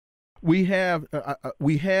We have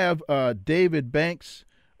David Banks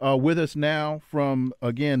with us now from,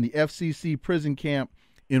 again, the FCC prison camp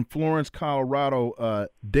in Florence, Colorado.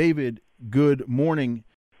 David, good morning.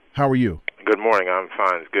 How are you? Good morning. I'm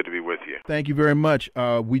fine. It's good to be with you. Thank you very much.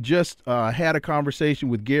 We just had a conversation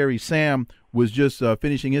with Gary. Sam was just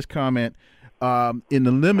finishing his comment. In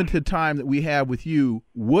the limited time that we have with you,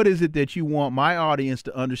 what is it that you want my audience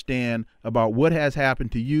to understand about what has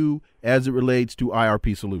happened to you as it relates to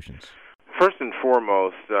IRP Solutions? First and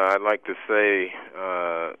foremost, I'd like to say,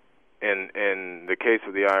 in the case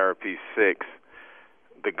of the IRP 6,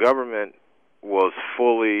 the government was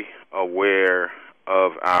fully aware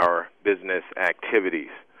of our business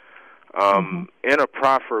activities. In a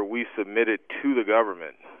proffer we submitted to the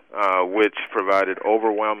government, which provided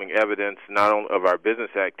overwhelming evidence not only of our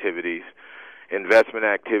business activities, investment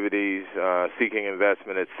activities, seeking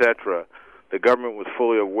investment, etc. The government was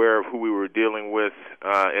fully aware of who we were dealing with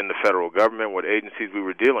in the federal government, what agencies we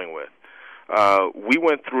were dealing with. We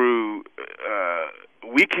went through,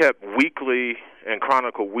 we kept weekly and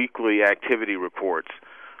chronicled weekly activity reports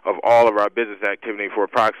of all of our business activity for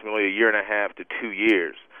approximately 1.5 to 2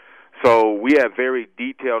 years. So we have very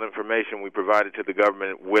detailed information we provided to the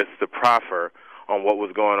government with the proffer on what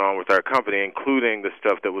was going on with our company, including the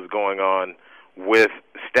stuff that was going on with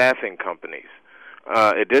staffing companies.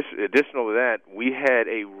 Additional to that, we had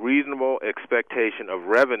a reasonable expectation of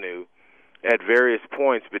revenue at various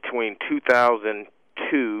points between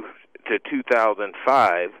 2002 to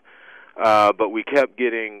 2005, but we kept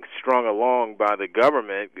getting strung along by the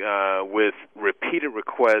government with repeated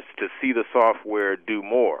requests to see the software do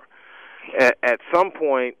more. At some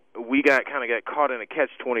point, we got caught in a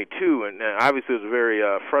catch-22, and obviously it was a very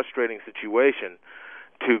frustrating situation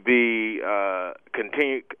to be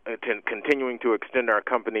continuing to extend our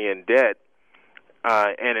company in debt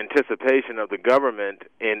in anticipation of the government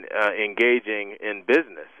in engaging in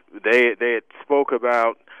business. They had spoke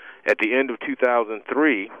about, at the end of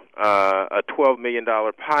 2003, a $12 million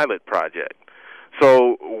pilot project.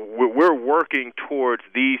 So we're working towards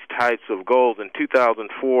these types of goals. In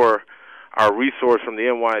 2004, our resource from the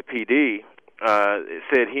NYPD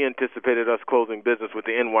said he anticipated us closing business with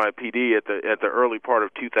the NYPD at the early part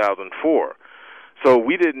of 2004. So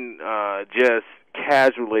we didn't just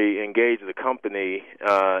casually engage the company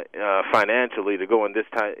financially to go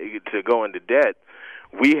into debt.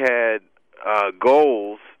 We had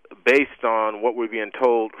goals based on what we're being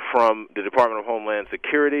told from the Department of Homeland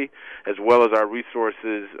Security, as well as our resource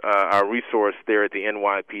there at the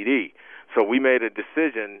NYPD. So we made a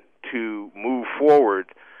decision to move forward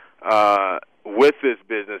with this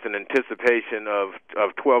business in anticipation of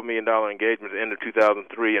 $12 million engagement at the end of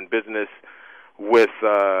 2003 and business with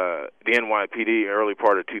the NYPD early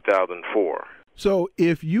part of 2004. So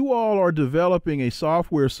if you all are developing a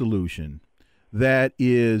software solution that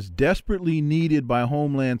is desperately needed by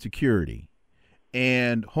Homeland Security,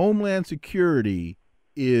 and Homeland Security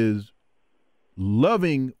is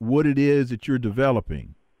loving what it is that you're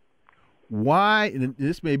developing, why, and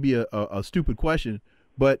this may be a stupid question,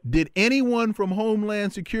 but did anyone from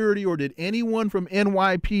Homeland Security or did anyone from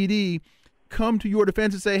NYPD come to your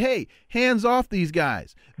defense and say, hey, hands off these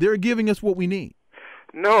guys, they're giving us what we need?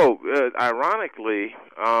 No, ironically,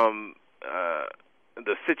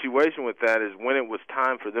 the situation with that is when it was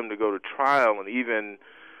time for them to go to trial and even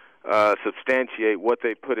substantiate what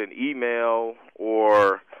they put in email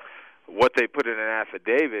or what they put in an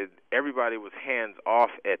affidavit, everybody was hands off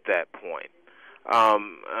at that point.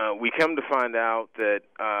 We come to find out that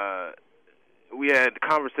we had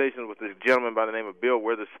conversations with this gentleman by the name of Bill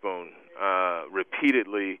Witherspoon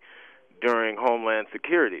repeatedly during Homeland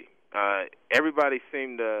Security. Everybody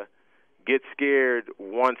seemed to get scared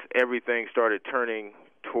once everything started turning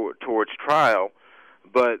towards trial,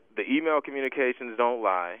 but the email communications don't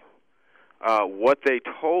lie. What they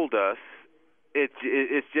told us,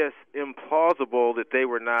 it's just implausible that they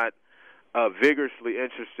were not vigorously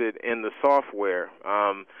interested in the software.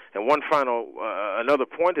 And one final, another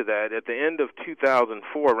point to that, at the end of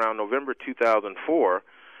 2004, around November 2004,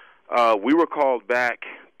 we were called back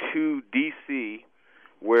to D.C.,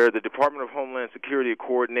 where the Department of Homeland Security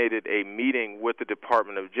coordinated a meeting with the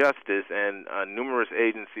Department of Justice, and numerous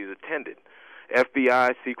agencies attended.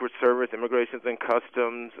 FBI, Secret Service, Immigration and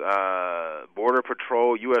Customs, Border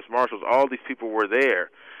Patrol, U.S. Marshals, all these people were there.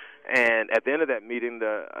 And at the end of that meeting,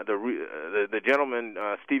 the gentleman,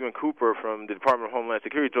 Stephen Cooper from the Department of Homeland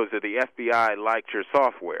Security, told us that the FBI liked your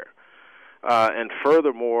software. And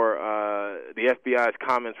furthermore, the FBI's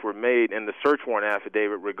comments were made in the search warrant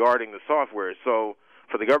affidavit regarding the software. So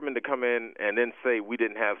for the government to come in and then say we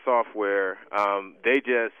didn't have software, they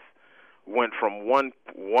just went from one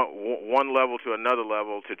level to another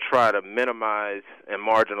level to try to minimize and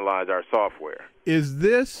marginalize our software. Is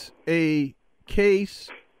this a case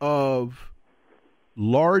of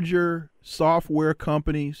larger software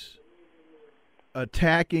companies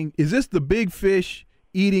attacking? Is this the big fish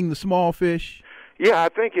eating the small fish? Yeah, I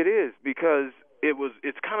think it is, because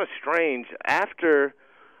it's kind of strange. After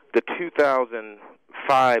the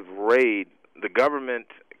 2005 raid, the government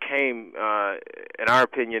came, in our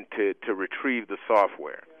opinion, to retrieve the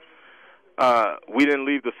software. We didn't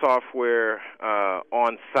leave the software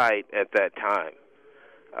on site at that time.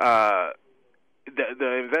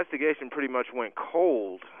 The investigation pretty much went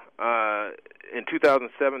cold. In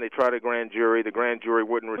 2007, they tried a grand jury. The grand jury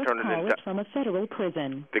wouldn't return from a federal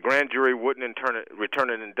prison. The grand jury wouldn't return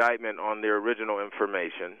an indictment on their original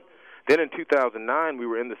information. Then in 2009, we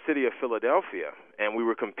were in the city of Philadelphia, and we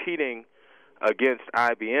were competing against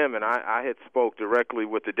IBM, and I had spoke directly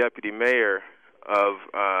with the deputy mayor of,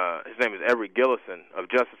 his name is Everett Gillison, of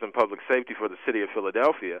Justice and Public Safety for the city of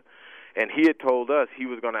Philadelphia, and he had told us he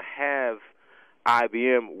was going to have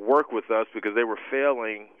IBM work with us because they were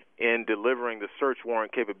failing in delivering the search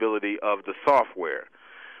warrant capability of the software.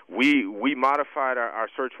 We modified our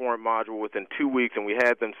search warrant module within 2 weeks, and we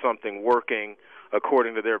had them something working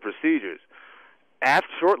according to their procedures.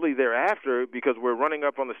 Shortly thereafter, because we're running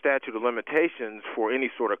up on the statute of limitations for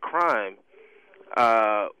any sort of crime,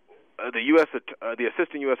 the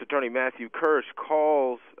Assistant U.S. Attorney Matthew Kirsch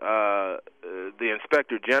calls the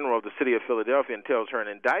Inspector General of the City of Philadelphia and tells her an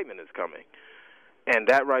indictment is coming. And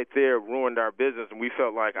that right there ruined our business, and we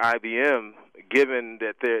felt like IBM, given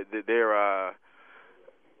that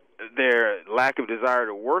their lack of desire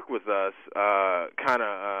to work with us, kind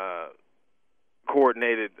of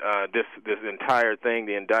coordinated this entire thing,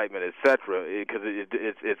 the indictment, etc., because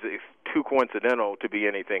it's too coincidental to be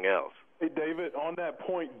anything else. Hey, David, on that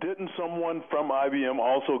point, didn't someone from IBM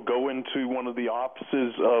also go into one of the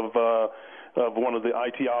offices of one of the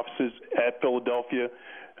IT offices at Philadelphia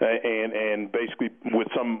and basically with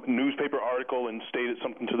some newspaper article and stated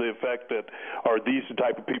something to the effect that, are these the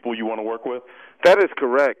type of people you want to work with? That is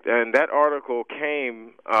correct, and that article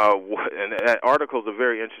came, and that article is a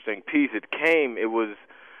very interesting piece. It was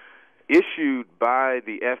issued by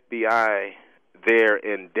the FBI there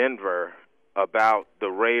in Denver about the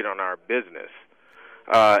raid on our business.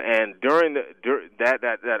 And during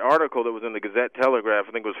that article that was in the Gazette-Telegraph,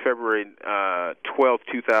 I think it was February 12,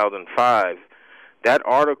 2005, that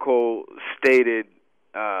article stated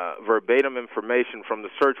verbatim information from the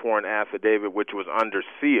search warrant affidavit, which was under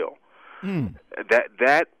seal. Mm.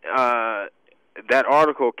 That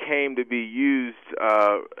article came to be used.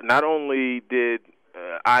 Not only did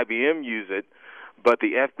IBM use it, but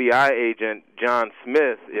the FBI agent John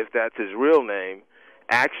Smith, if that's his real name,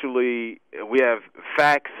 actually, we have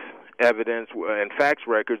fax evidence and fax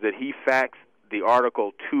records that he faxed the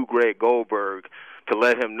article to Greg Goldberg to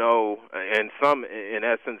let him know, in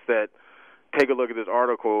essence, that take a look at this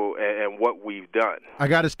article and what we've done. I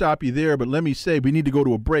got to stop you there, but let me say we need to go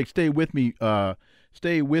to a break. Stay with me,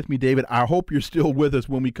 David. I hope you're still with us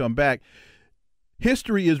when we come back.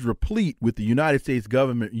 History is replete with the United States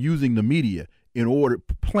government using the media in order,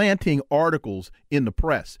 planting articles in the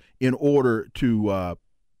press in order to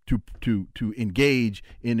engage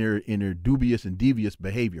in their dubious and devious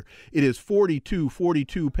behavior. It is 42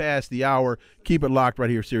 past the hour. Keep it locked right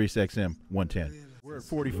here, Sirius XM 110. We're at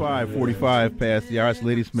 45 past the hour. It's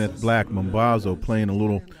Ladysmith Black Mambazo playing a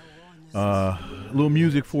little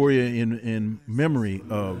music for you in memory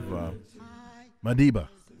of Madiba,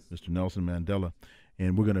 Mr. Nelson Mandela,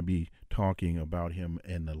 and we're going to be talking about him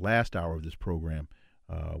in the last hour of this program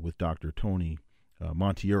with Dr. Tony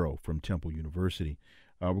Monteiro from Temple University.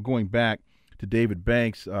 We're going back to David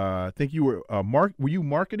Banks. I think you were were you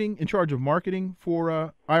in charge of marketing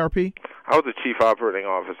for IRP? I was the chief operating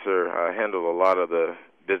officer. I handled a lot of the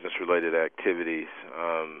business-related activities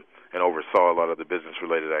and oversaw a lot of the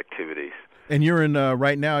business-related activities. And you're in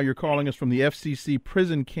right now. You're calling us from the FCC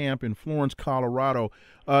prison camp in Florence, Colorado.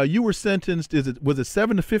 You were sentenced. Was it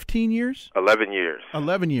 7 to 15 years? 11 years.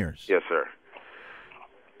 11 years. Yes, sir.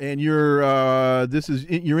 And you're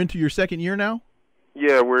you're into your second year now?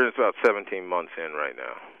 Yeah, we're about 17 months in right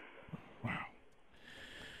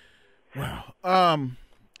now. Wow.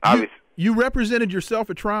 You represented yourself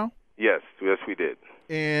at trial? Yes, we did.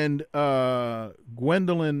 And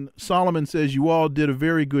Gwendolyn Solomon says you all did a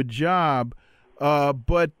very good job,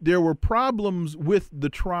 but there were problems with the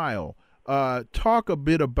trial. Talk a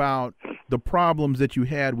bit about the problems that you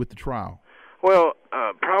had with the trial. Well,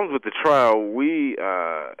 problems with the trial, we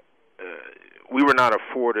were not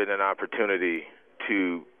afforded an opportunity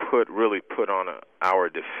to put on our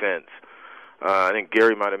defense. I think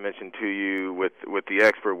Gary might have mentioned to you with the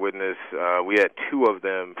expert witness, we had two of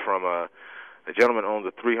them from a gentleman owns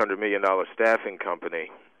a $300 million staffing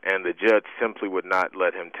company, and the judge simply would not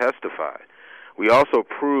let him testify. We also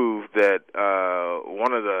proved that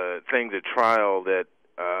one of the things at trial that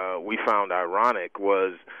we found ironic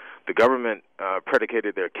was the government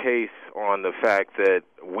predicated their case on the fact that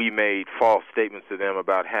we made false statements to them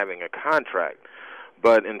about having a contract.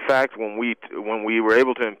 But in fact, when we were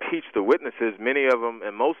able to impeach the witnesses, many of them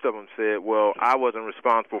and most of them said, well, I wasn't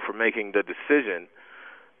responsible for making the decision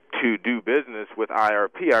to do business with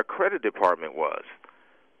IRP. Our credit department was.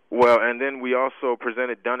 Well, and then we also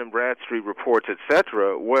presented Dun & Bradstreet reports, et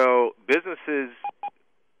cetera. Well, businesses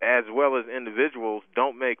as well as individuals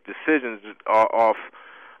don't make decisions off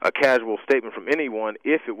a casual statement from anyone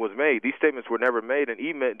if it was made. These statements were never made, and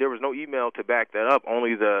there was no email to back that up,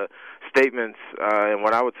 only the statements and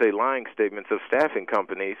what I would say lying statements of staffing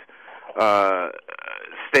companies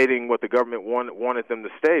stating what the government wanted them to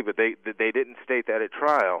say, but they didn't state that at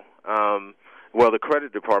trial. Well, the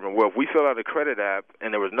credit department, well, if we fill out a credit app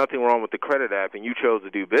and there was nothing wrong with the credit app and you chose to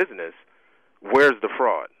do business, where's the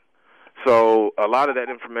fraud? So a lot of that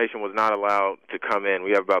information was not allowed to come in.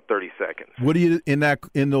 We have about 30 seconds. What do you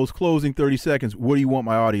in those closing 30 seconds? What do you want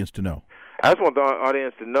my audience to know? I just want the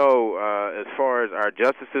audience to know, as far as our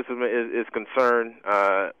justice system is concerned,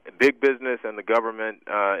 big business and the government,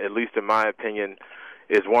 at least in my opinion,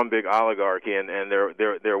 is one big oligarchy, and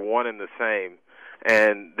they're one and the same.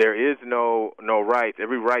 And there is no rights.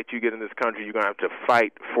 Every right you get in this country, you're going to have to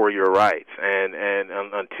fight for your rights. And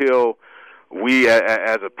until we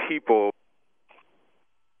as a people.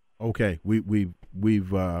 Okay,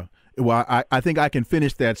 we've well, I think I can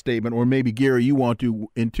finish that statement, or maybe Gary, you want to.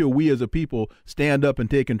 Until we as a people stand up and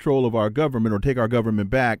take control of our government or take our government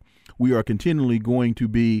back, we are continually going to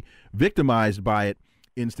be victimized by it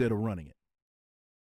instead of running it.